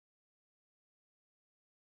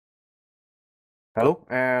Hello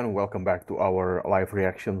and welcome back to our live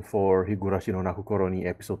reaction for Higurashi no Naku Koro ni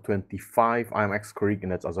episode 25. I'm X-Creek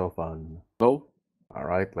and that's Azofan. Hello?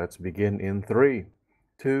 Alright, let's begin in 3,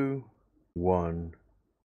 2, 1,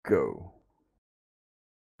 go.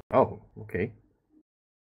 Oh, okay.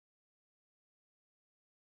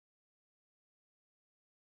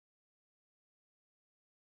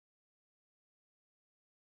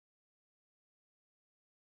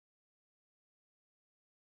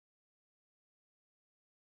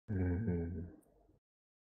 Mhm.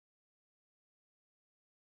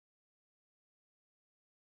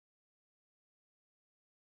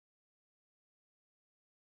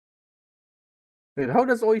 Wait, how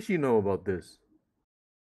does Oishi know about this?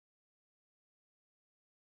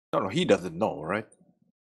 No, he doesn't know, right?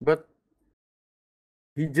 But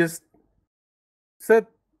he just said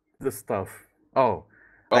the stuff. Oh,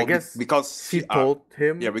 I Well, guess because she told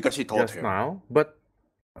him because she told just him. now, but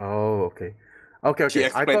oh, okay. Okay, She okay. I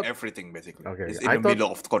explained thought everything, basically. okay, It's in I the thought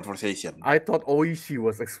middle of the conversation. I thought Oishi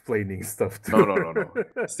was explaining stuff No, too. no, no, no.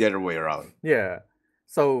 It's the other way around. Yeah.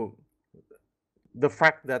 So the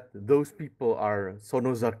fact that those people are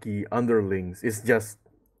Sonozaki underlings is just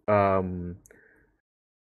um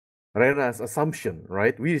Rena's assumption,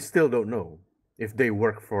 right? We still don't know if they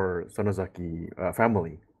work for Sonozaki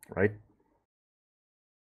family, right?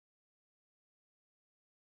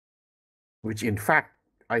 Which in fact,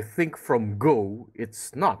 I think from Go,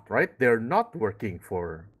 it's not, right? They're not working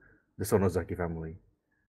for the Sonozaki family.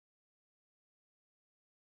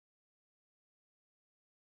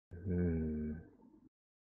 Hmm.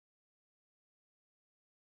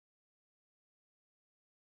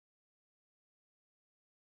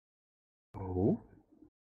 Oh?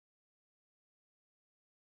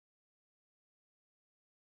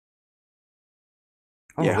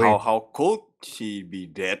 Oh, Yeah, how wait. how could she be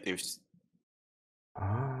dead if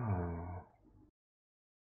Ah.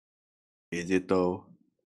 is it though?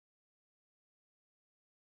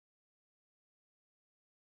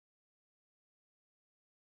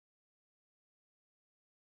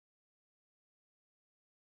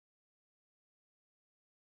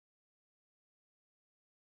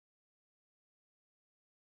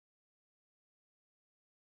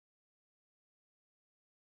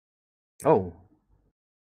 Oh.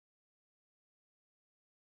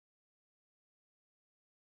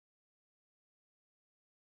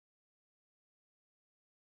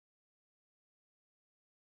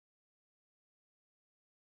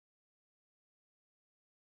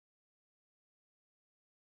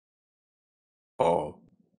 Oh.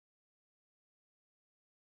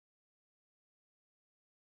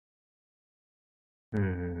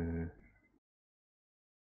 Hmm.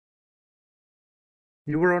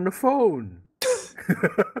 You were on the phone.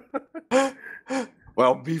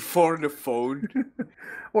 Well, before the phone.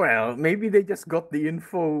 Well, maybe they just got the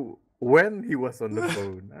info when he was on the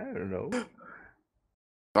phone. I don't know.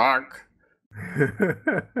 Dark.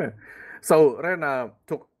 So Rena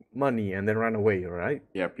took money and then ran away, right?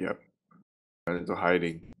 Yep. Went into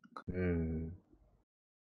hiding. Hmm.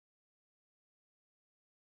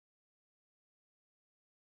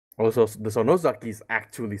 Also, the Sonozakis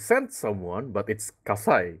actually sent someone, but it's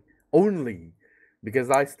Kasai only, because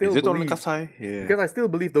I Is still it only believe Kasai? Yeah. because I still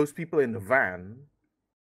believe those people in the van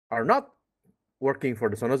are not working for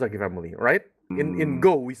the Sonozaki family, right? In Mm,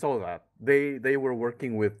 Go, we saw that they were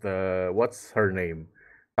working with what's her name,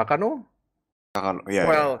 Takano. yeah.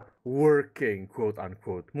 Well, working quote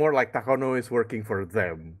unquote, more like Takano is working for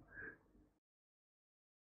them.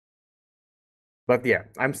 But yeah,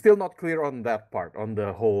 I'm still not clear on that part, on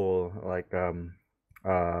the whole like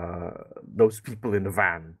uh those people in the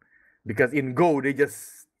van, because in Go they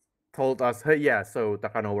just told us, hey, yeah, so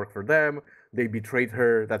Takano worked for them, they betrayed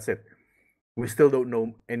her, that's it. We still don't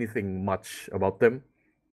know anything much about them.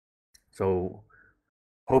 So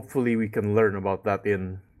hopefully we can learn about that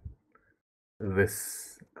in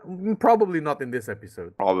this, probably not in this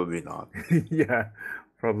episode. Probably not. Yeah,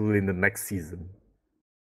 probably in the next season.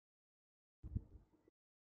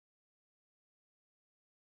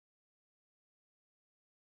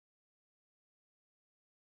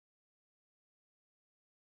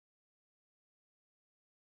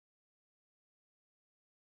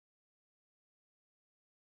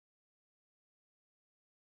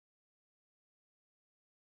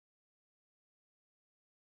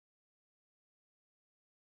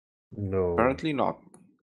 No. Apparently not.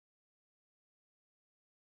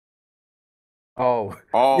 Oh,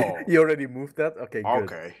 Oh, you already moved that? Okay, good.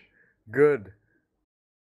 okay. Good.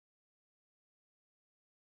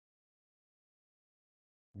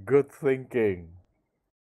 Good thinking.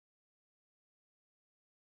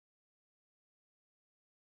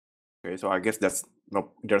 Okay, so I guess there's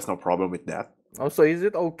no problem with that. Also, is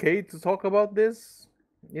it okay to talk about this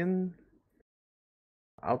in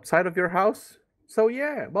outside of your house? So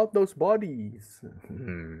yeah, about those bodies.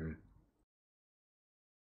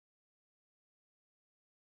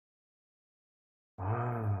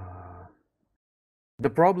 Ah. The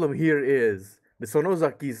problem here is the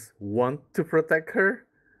Sonozakis want to protect her,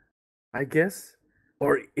 I guess?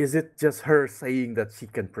 Or is it just her saying that she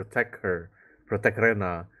can protect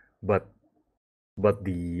Rena, but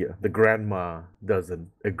the grandma doesn't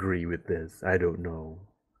agree with this? I don't know.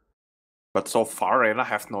 But so far, Rena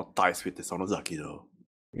have no ties with the Sonozaki though.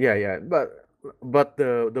 Yeah, but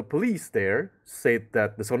the police there said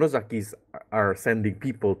that the Sonozakis are sending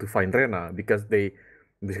people to find Rena because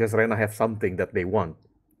Rena have something that they want,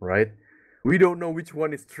 right? We don't know which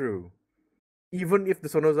one is true. Even if the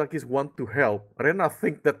Sonozakis want to help, Rena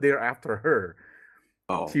think that they're after her.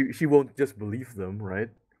 Oh, She won't just believe them, right?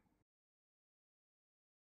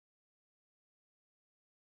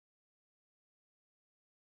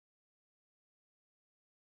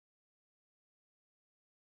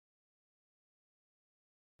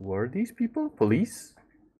 Were these people police?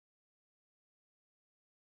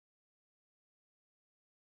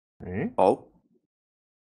 Eh? oh,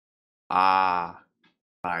 ah,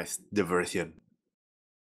 nice diversion.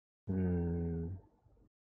 Hmm.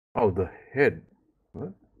 Oh, the head.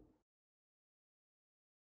 What?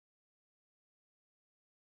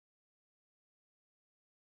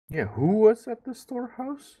 Yeah, who was at the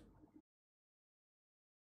storehouse?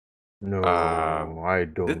 No, I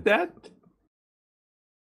Did don't. that?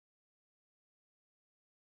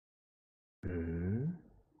 Hmm.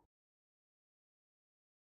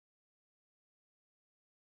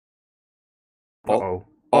 Uh Oh,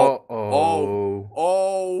 oh. oh, Uh oh, oh.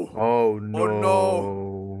 oh, Oh oh no!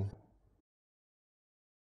 no.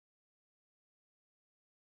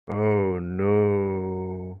 Oh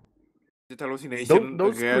no. Is it Don't hallucination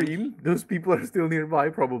don't again? scream. Those people are still nearby,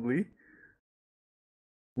 probably.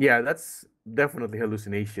 Yeah, that's definitely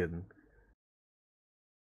hallucination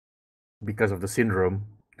because of the syndrome.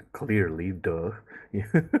 Clearly, duh.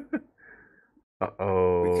 Uh Be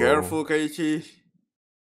oh. careful, Keiichi.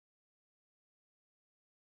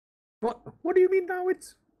 What do you mean now?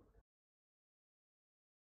 It's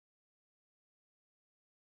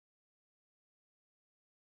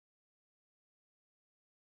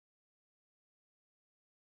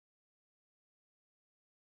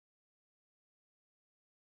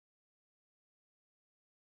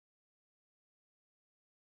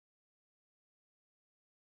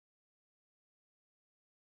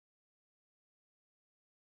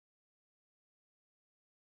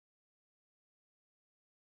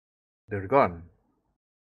they're gone.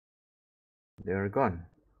 They're gone.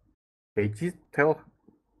 Keiichi tell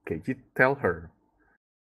Keiichi tell her.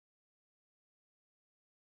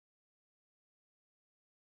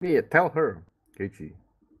 Yeah, tell her. Keiichi.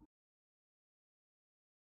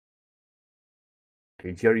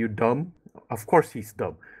 Keiichi, are you dumb? Of course he's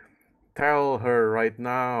dumb. Tell her right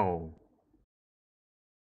now.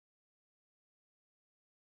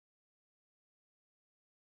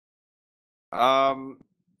 Um,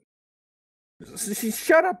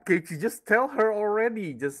 Shut up, Keiichi. Just tell her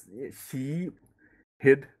already. Just she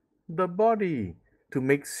hid the body to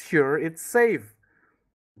make sure it's safe.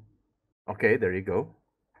 Okay, there you go.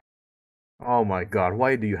 Oh my god,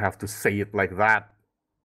 why do you have to say it like that?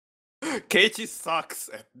 Keiichi sucks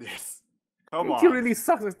at this. Come Keiichi on. really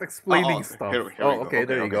sucks at explaining Oh, stuff. here we Oh, go. okay, Okay,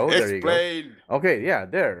 there you okay. go. There you go. Explain. Okay, yeah,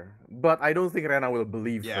 there. But I don't think Rena will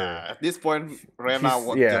believe her. Yeah, at this point, Rena She's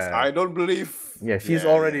won't just. yeah, I don't believe. yeah. She's Yeah, yeah.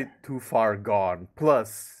 already too far gone.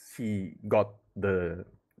 Plus, she got the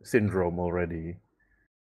syndrome already.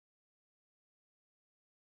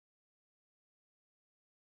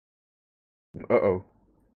 Uh oh.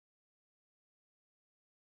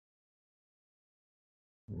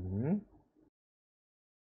 Hmm.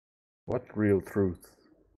 What real truth?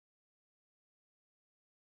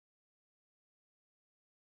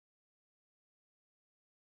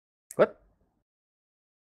 What?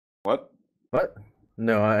 What? What?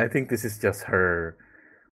 No, I think this is just her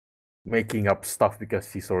making up stuff because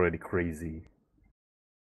she's already crazy.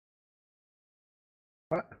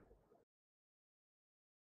 What?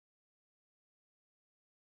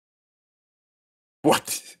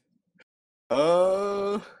 What?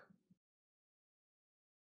 Uh.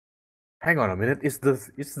 Hang on a minute. Is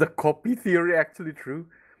the copy theory actually true?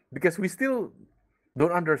 Because we still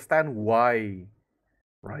don't understand why,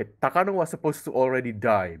 right? Takano was supposed to already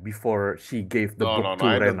die before she gave the No, book no, no. to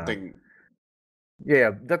I don't Rena. think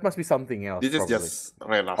Yeah, that must be something else, this is probably. just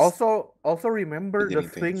Rena's Also remember the beginning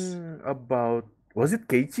things. thing about, was it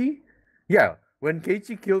Keiichi? Yeah, when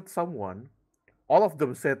Keiichi killed someone, all of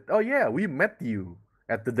them said, "Oh yeah, we met you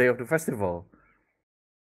at the day of the festival."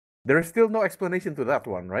 There is still no explanation to that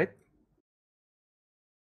one, right?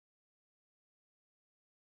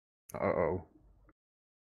 Uh-oh.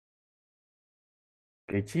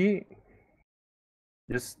 Keiichi,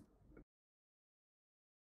 just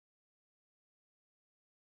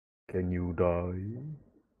can you die?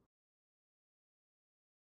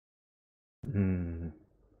 Hmm.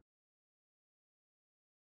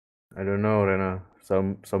 I don't know, Rena.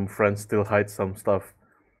 Some friends still hide some stuff.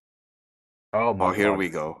 Oh Oh, my here god. we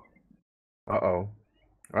go. Uh-oh.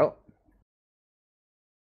 Well.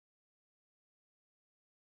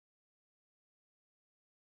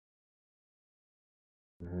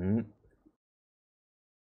 Hmm.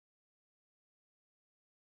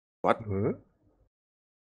 What? Huh?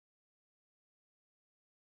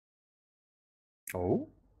 Oh?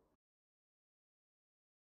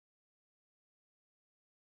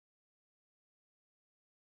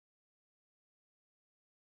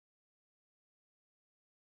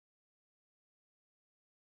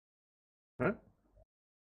 Huh?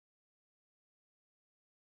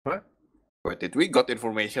 What? Wait, did we got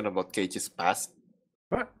information about Cage's past?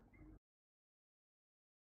 What?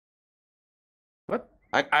 What?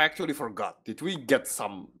 I actually forgot. Did we get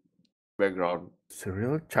some background?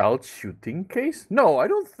 Serial child shooting case? No, I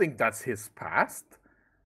don't think that's his past.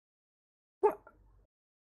 What?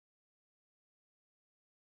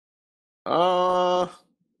 Uh,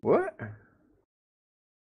 What?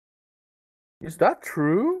 Is that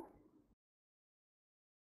true?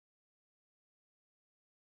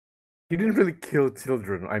 He didn't really kill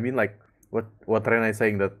children. I mean, like, what Rena is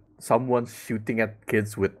saying, that someone's shooting at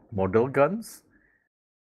kids with model guns?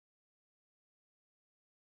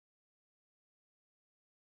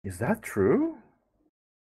 Is that true?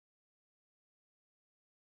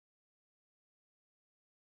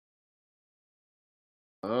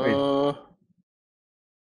 Wait, uh,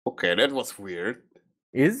 okay, that was weird.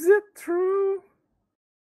 is it true?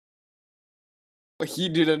 He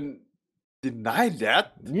didn't deny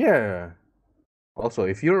that. Yeah. Also,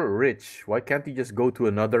 if you're rich, why can't you just go to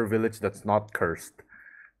another village that's not cursed?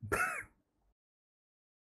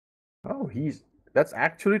 Oh, that's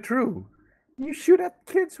actually true. You shoot at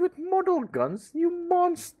kids with model guns, you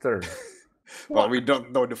monster. Well, What? we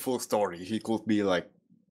don't know the full story. He could be like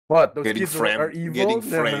What? Those getting kids are framed, getting evil?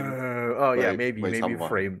 framed No. Oh yeah, by maybe someone.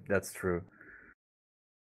 framed. That's true.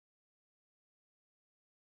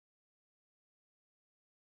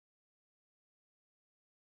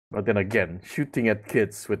 But then again, shooting at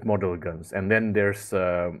kids with model guns, and then there's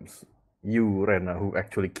you, Rena, who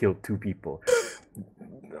actually killed two people.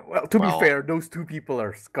 Well, to be Well, fair, those two people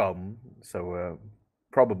are scum, so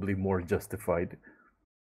probably more justified.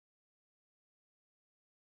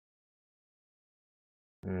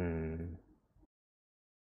 Hmm.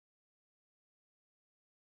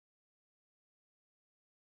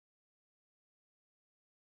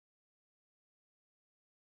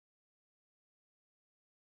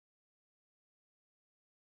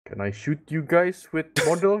 Can I shoot you guys with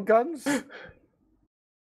model guns?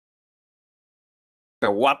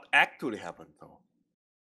 now what actually happened though?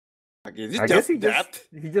 Like, is I it guess just that?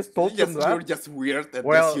 he just Is it told them just you're that. just weird and just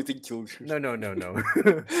Well, shooting children? no.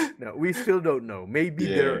 No, we still don't know. Maybe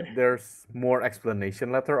Yeah. there's more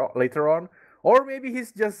explanation later on, or maybe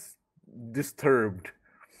he's just disturbed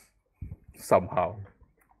somehow.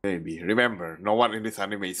 Maybe. Remember, no one in this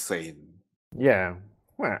anime is sane. Yeah.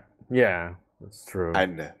 Well, yeah, that's true.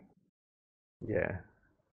 Kinda. Yeah.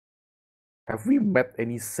 Have we met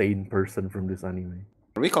any sane person from this anime?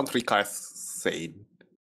 We can't recast sane,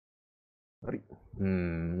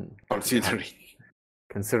 Hmm. considering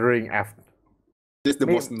Considering after, this is the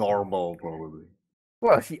most normal, probably.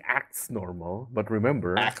 well, she acts normal, but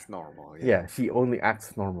remember, Acts normal, yeah, she only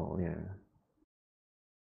acts normal. Yeah.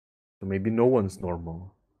 So maybe no one's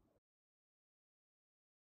normal.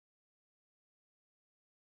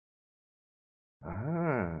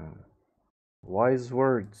 Ah, wise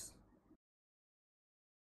words.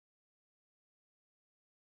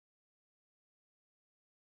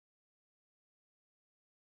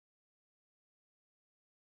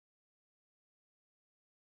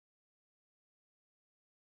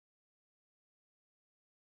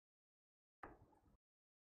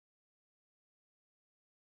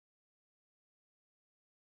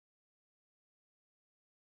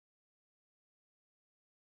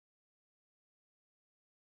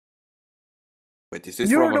 Wait, is this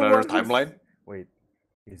You're from the another one who's. timeline? Wait,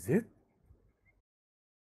 is it?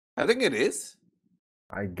 I think it is.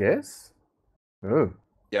 I guess. Oh.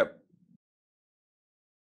 Yep.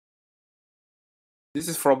 This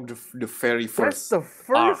is from the very That's first the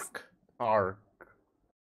first arc. arc.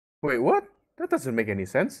 Wait, what? That doesn't make any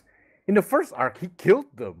sense. In the first arc, he killed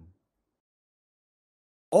them.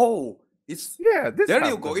 Oh, it's Yeah, this there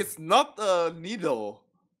happened. you go. It's not a needle.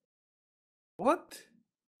 What?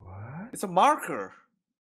 What? It's a marker.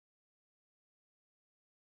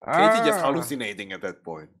 Katie just hallucinating at that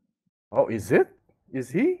point. Oh, is it? Is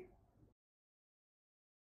he?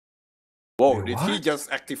 Whoa, Wait, did he what? just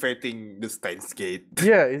activating the Steins Gate?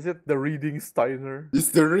 Yeah, is it the reading Steiner? It's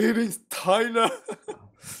the reading Steiner.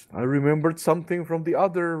 I remembered something from the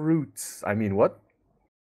other routes. I mean, what?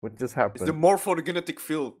 What just It's the happened? morphogenetic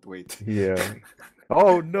field. Wait. Yeah.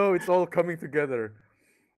 Oh no, it's all coming together.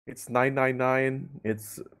 It's 999.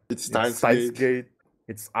 It's Steins Steins Gate. Gate.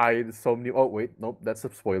 It's I, the Somnium. Oh wait, nope, that's a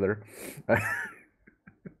spoiler.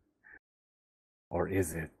 Or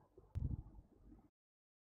is it?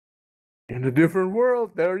 In a different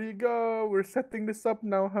world. There you go. We're setting this up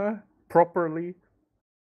now, huh? Properly.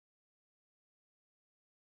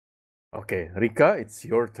 Okay, Rika, it's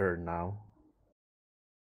your turn now.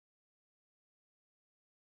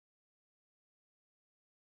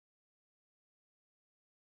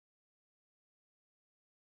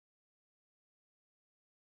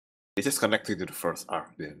 It's just connected to the first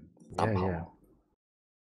arc then. Somehow. Yeah.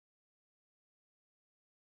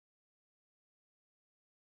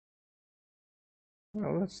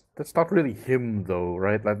 Well, that's not really him though,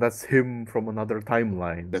 right? Like that's him from another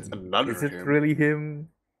timeline. That's another Is it him. really him?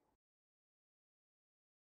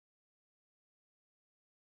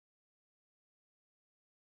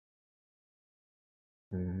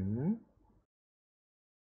 Hmm.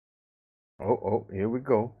 Oh, here we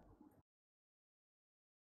go.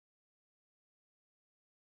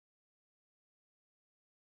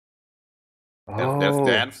 That's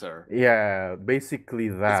the Oh, answer. yeah, basically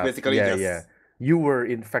that. basically Yeah, just- yeah. You were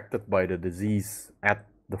infected by the disease at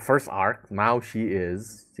the first arc. Now she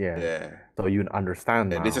is. Yeah. Yeah. So you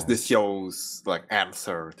understand And now. this is the show's like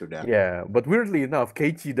answer to that. Yeah, but weirdly enough,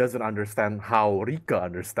 Keiichi doesn't understand how Rika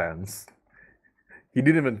understands. He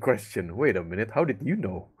didn't even question, wait a minute, how did you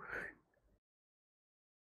know?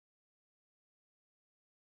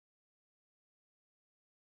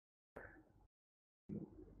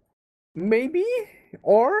 Maybe?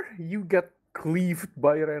 Or you get cleaved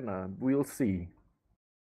by Rena. We'll see.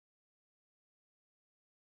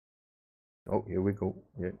 Oh, here we go.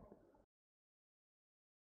 Yeah.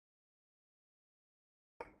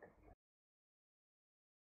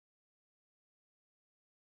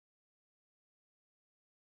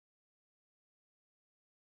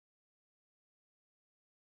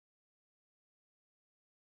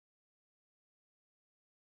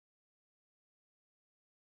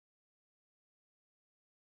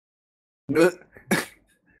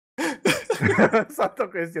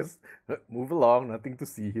 Satoko is just move along, nothing to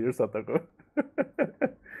see here, Satoko.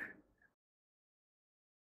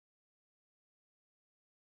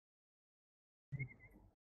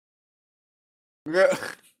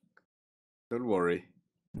 Don't worry.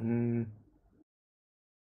 Mm.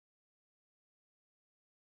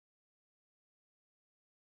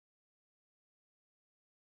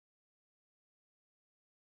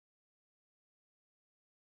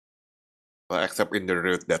 Well, except in the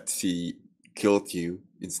route that she killed you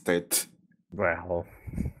instead. Well.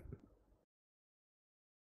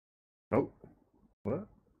 Oh. What?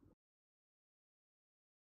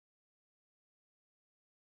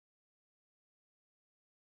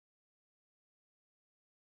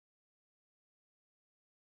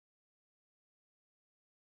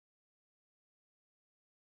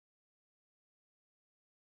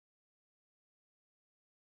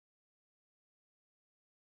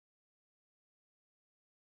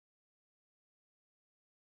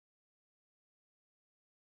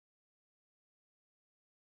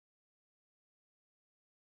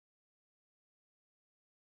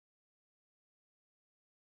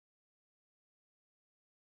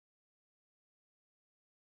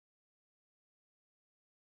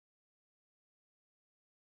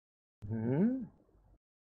 Hmm?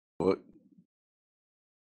 What?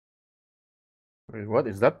 Wait, what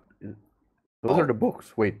is that? Those are Oh. the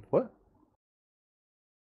books. Wait, what?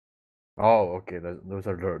 Oh, okay. Those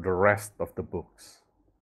are the rest of the books.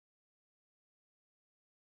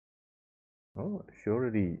 Oh, she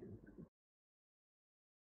already.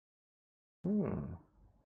 Hmm.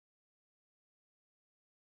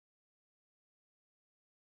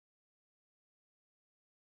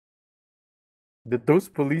 Did those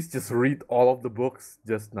police just read all of the books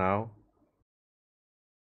just now?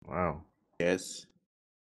 Wow. Yes.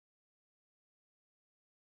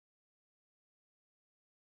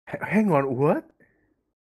 Hang on, what?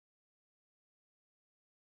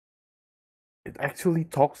 it actually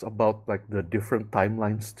talks about like the different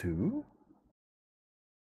timelines too.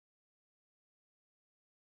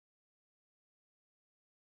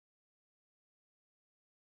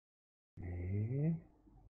 Okay.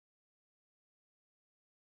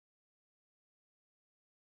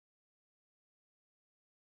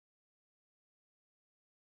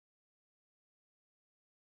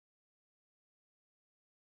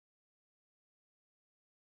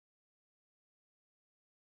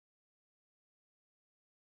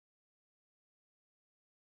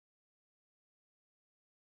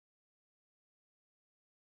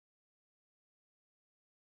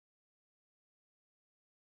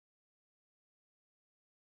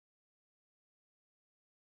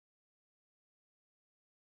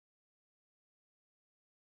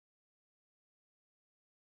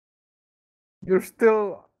 You're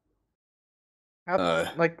still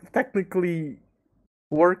at like technically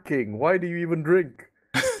working. Why do you even drink?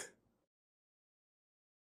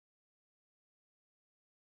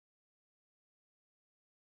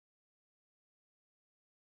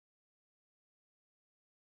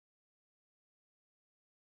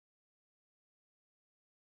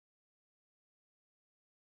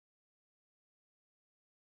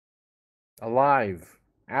 Alive.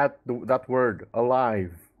 Add that word.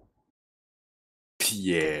 Alive.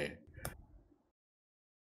 Yeah.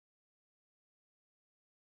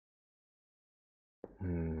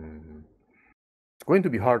 It's going to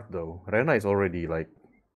be hard though. Rena is already like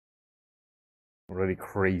already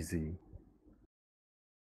crazy.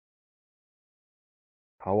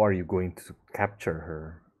 How are you going to capture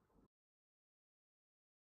her?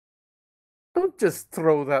 Don't just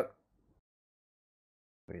throw that.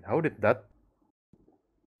 Wait, how did that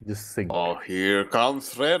just sink? Oh, here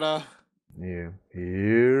comes Rena. Yeah,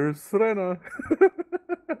 here's Rena.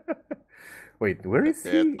 Wait, where Look is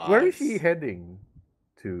at he? Where is she eyes. heading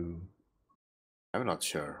to? I'm not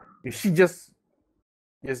sure. Is she just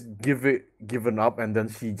given up and then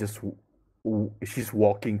she's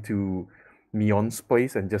walking to Mion's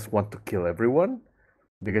place and just want to kill everyone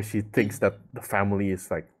because she thinks that the family is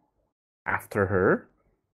like after her?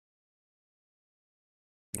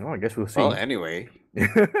 Oh, I guess we'll see. Well, anyway, I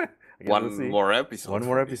guess we'll one see. more episode. One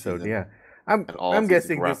more for this episode, season, yeah. and all I'm of this is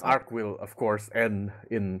guessing this wrapped up. arc will, of course, end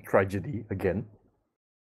in tragedy again.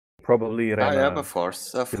 Probably Ah, yeah, Rena of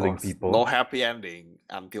course, of killing course. people. No happy ending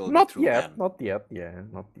until the Not true yet, end. not yet, yeah,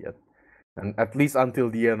 not yet. And at least until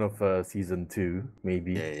the end of season 2,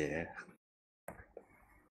 maybe. Yeah.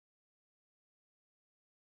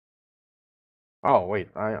 Oh wait,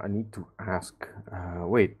 I need to ask.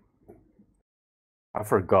 Wait, I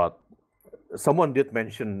forgot. Someone did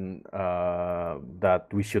mention that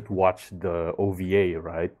we should watch the OVA,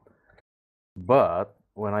 right? But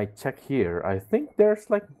when I check here, I think there's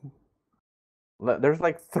like 3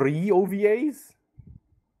 OVAs.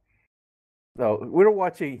 So we're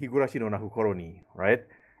watching Higurashi no Naku Koro ni, right?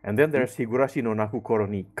 And then there's Higurashi no Naku Koro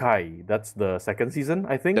ni Kai. That's the second season,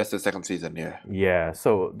 I think. That's the second season, yeah. Yeah.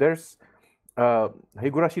 So there's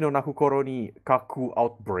Higurashi no Naku Koro ni Kaku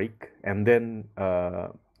Outbreak, and then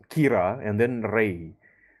Kira, and then Rei.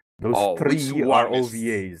 Those which 3 are one is?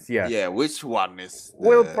 OVAs. Yeah. Yeah, which one is?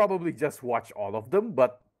 We'll probably just watch all of them,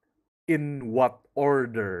 but in what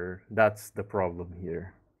order? That's the problem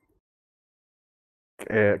here.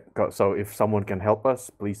 So if someone can help us,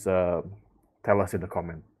 please tell us in the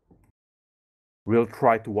comment. We'll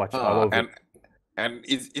try to watch all of it. And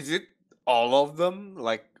is it all of them?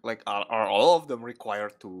 Like are all of them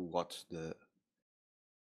required to watch the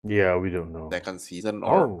Yeah, we don't know. second season,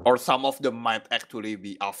 Oh. or some of them might actually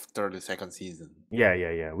be after the second season?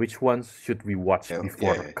 Yeah. Which ones should we watch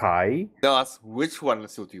before Kai? Tell us which one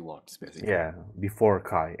should we watch, basically. Yeah, before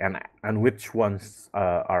Kai, and which ones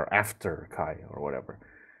are after Kai or whatever.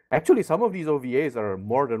 Actually, some of these OVAs are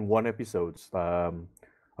more than 1 episodes.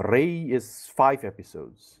 Rei is 5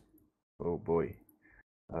 episodes. Oh boy.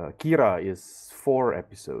 Kira is 4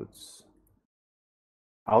 episodes.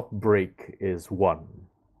 Outbreak is 1.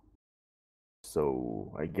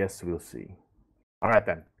 So I guess we'll see. Alright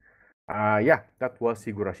then. Yeah, that was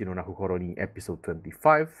Higurashi no Naku Koro ni episode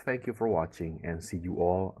 25. Thank you for watching and see you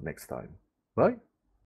all next time. Bye.